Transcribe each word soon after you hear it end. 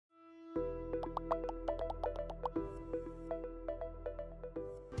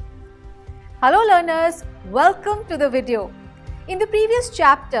Hello learners, welcome to the video. In the previous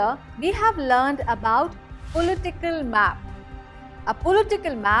chapter, we have learned about political map. A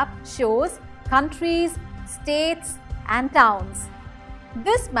political map shows countries, states and towns.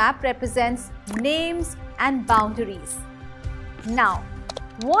 This map represents names and boundaries. Now,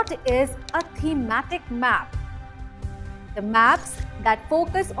 what is a thematic map? The maps that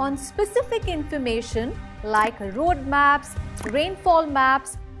focus on specific information like road maps, rainfall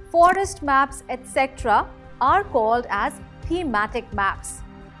maps, forest maps, etc. are called as thematic maps.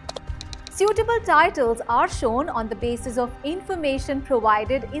 Suitable titles are shown on the basis of information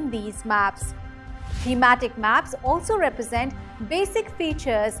provided in these maps. Thematic maps also represent basic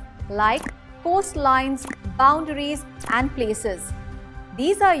features like coastlines, boundaries and places.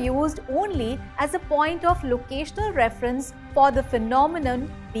 These are used only as a point of locational reference for the phenomenon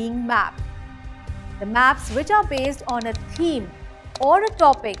being mapped. The maps which are based on a theme or a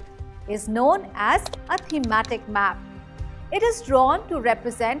topic is known as a thematic map. It is drawn to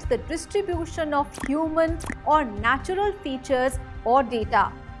represent the distribution of human or natural features or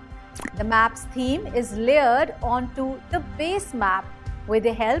data. The map's theme is layered onto the base map with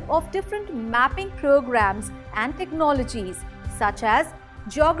the help of different mapping programs and technologies such as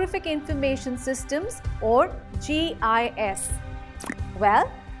Geographic Information Systems or GIS.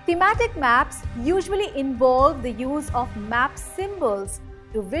 Well, thematic maps usually involve the use of map symbols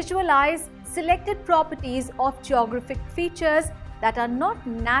to visualize selected properties of geographic features that are not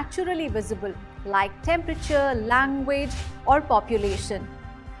naturally visible, like temperature, language, or population.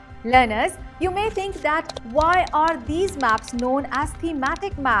 Learners, you may think that why are these maps known as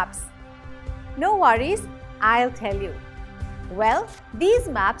thematic maps? No worries, I'll tell you. Well, these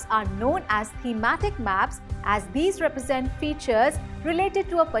maps are known as thematic maps as these represent features related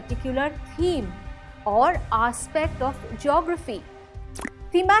to a particular theme or aspect of geography.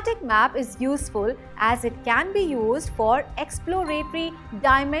 Thematic map is useful as it can be used for exploratory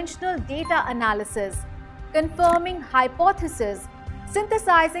dimensional data analysis, confirming hypotheses,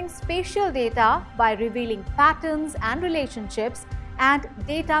 synthesizing spatial data by revealing patterns and relationships, and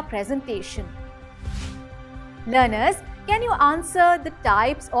data presentation. Learners, can you answer the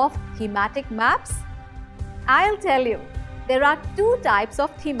types of thematic maps? I'll tell you. There are two types of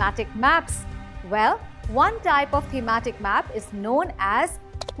thematic maps. Well, one type of thematic map is known as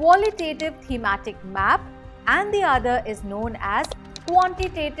qualitative thematic map and the other is known as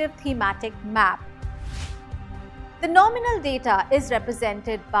quantitative thematic map. The nominal data is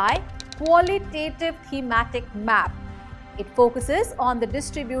represented by qualitative thematic map. It focuses on the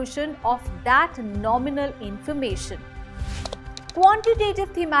distribution of that nominal information. Quantitative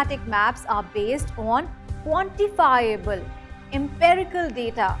thematic maps are based on quantifiable, empirical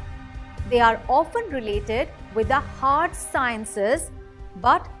data. They are often related with the hard sciences,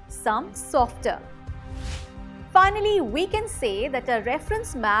 but some softer. Finally, we can say that a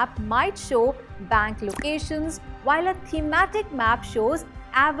reference map might show bank locations, while a thematic map shows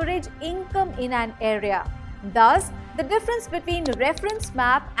average income in an area. Thus, the difference between reference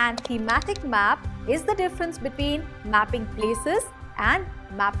map and thematic map is the difference between mapping places and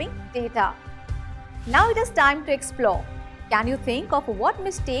mapping data. Now it is time to explore. Can you think of what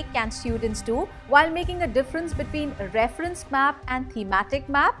mistake can students do while making a difference between a reference map and thematic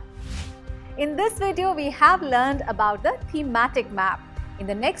map? In this video, we have learned about the thematic map. In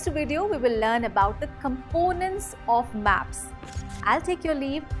the next video, we will learn about the components of maps. I'll take your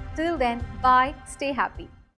leave. Till then, bye. Stay happy.